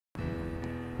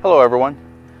Hello everyone.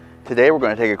 Today we're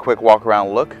going to take a quick walk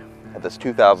around look at this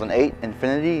 2008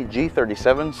 Infiniti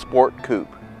G37 Sport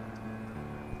Coupe.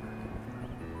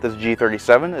 This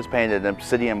G37 is painted in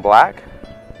obsidian black,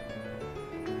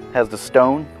 has the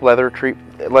stone leather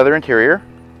interior,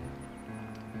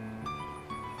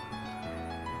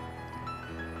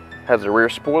 has a rear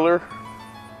spoiler,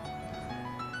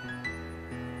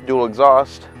 dual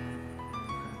exhaust,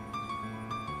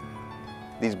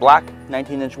 these black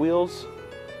 19-inch wheels,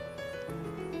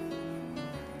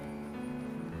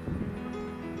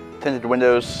 tinted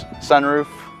windows, sunroof,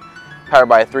 powered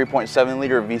by a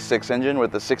 3.7-liter V6 engine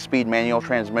with a 6-speed manual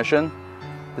transmission.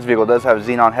 This vehicle does have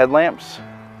xenon headlamps.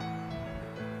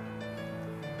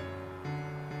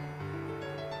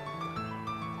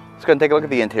 Let's go and take a look at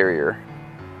the interior.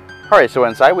 Alright, so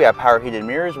inside we have power heated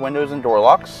mirrors, windows, and door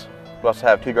locks. We also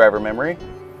have 2 driver memory,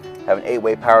 have an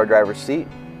 8-way power driver's seat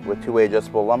with 2-way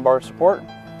adjustable lumbar support,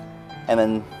 and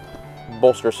then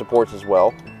bolster supports as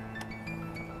well.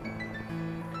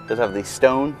 Does have the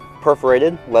stone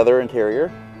perforated leather interior.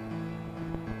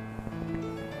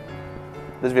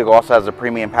 This vehicle also has a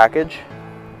premium package.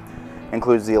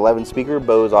 Includes the 11-speaker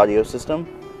Bose audio system.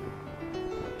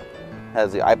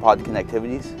 Has the iPod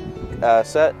connectivity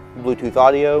set, Bluetooth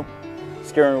audio,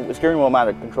 steering wheel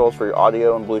mounted controls for your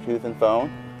audio and Bluetooth and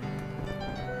phone.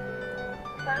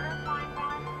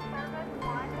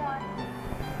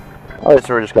 Alright,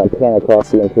 so we're just going to pan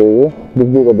across the interior. This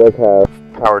vehicle does have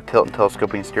power tilt and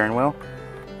telescoping steering wheel.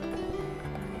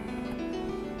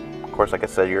 Of course, like I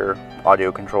said, your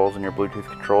audio controls and your Bluetooth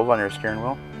controls on your steering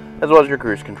wheel, as well as your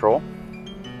cruise control.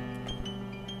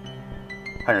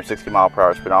 160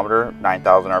 mile/hour speedometer,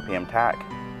 9,000 RPM tach.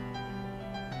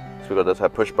 This vehicle does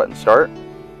have push button start.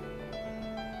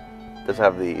 Does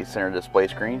have the center display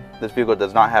screen. This vehicle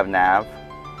does not have nav,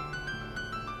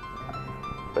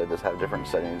 but it does have different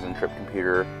settings and trip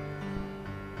computer.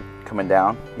 Coming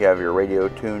down, you have your radio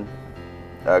tune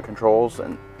controls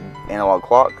and analog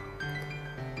clock,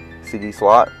 CD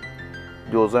slot,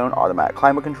 dual zone automatic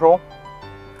climate control,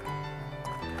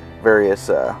 various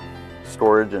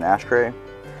storage and ashtray.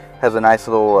 Has a nice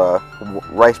little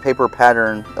rice paper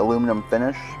pattern aluminum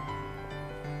finish,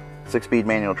 6-speed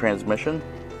manual transmission,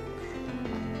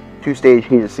 2-stage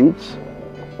heated seats.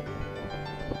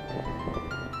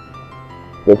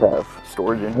 They have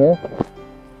storage in here.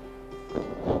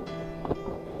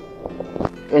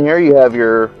 In here you have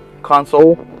your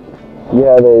console, you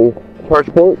have a charge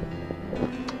port,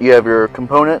 you have your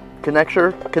component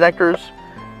connectors,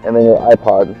 and then your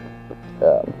iPod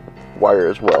wire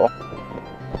as well.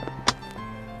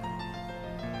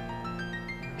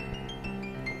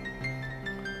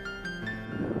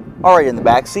 Alright, in the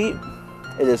back seat,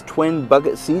 it is twin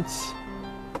bucket seats,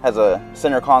 has a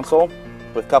center console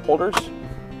with cup holders.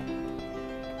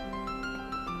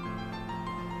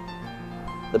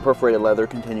 The perforated leather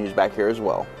continues back here as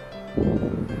well.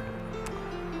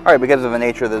 Alright, because of the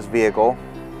nature of this vehicle,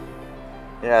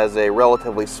 it has a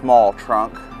relatively small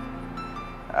trunk.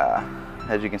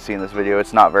 As you can see in this video,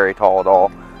 it's not very tall at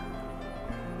all.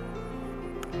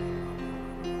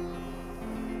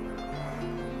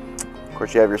 Of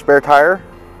course, you have your spare tire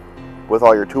with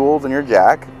all your tools and your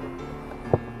jack.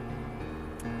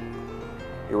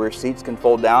 Your rear seats can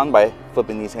fold down by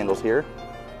flipping these handles here.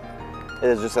 It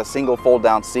is just a single fold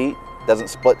down seat, doesn't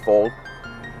split fold.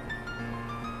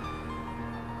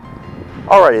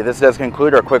 Alrighty, this does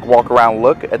conclude our quick walk around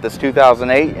look at this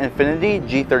 2008 Infiniti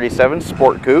G37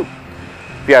 Sport Coupe.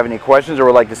 If you have any questions or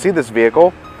would like to see this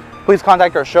vehicle, please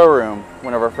contact our showroom.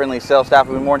 One of our friendly sales staff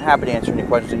will be more than happy to answer any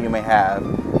questions that you may have.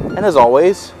 And as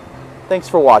always, thanks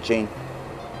for watching.